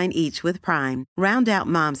 $9.99 each with Prime. Round out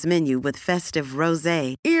Mom's menu with festive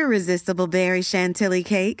rosé, irresistible berry chantilly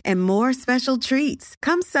cake, and more special treats.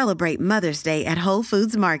 Come celebrate Mother's Day at Whole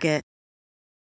Foods Market.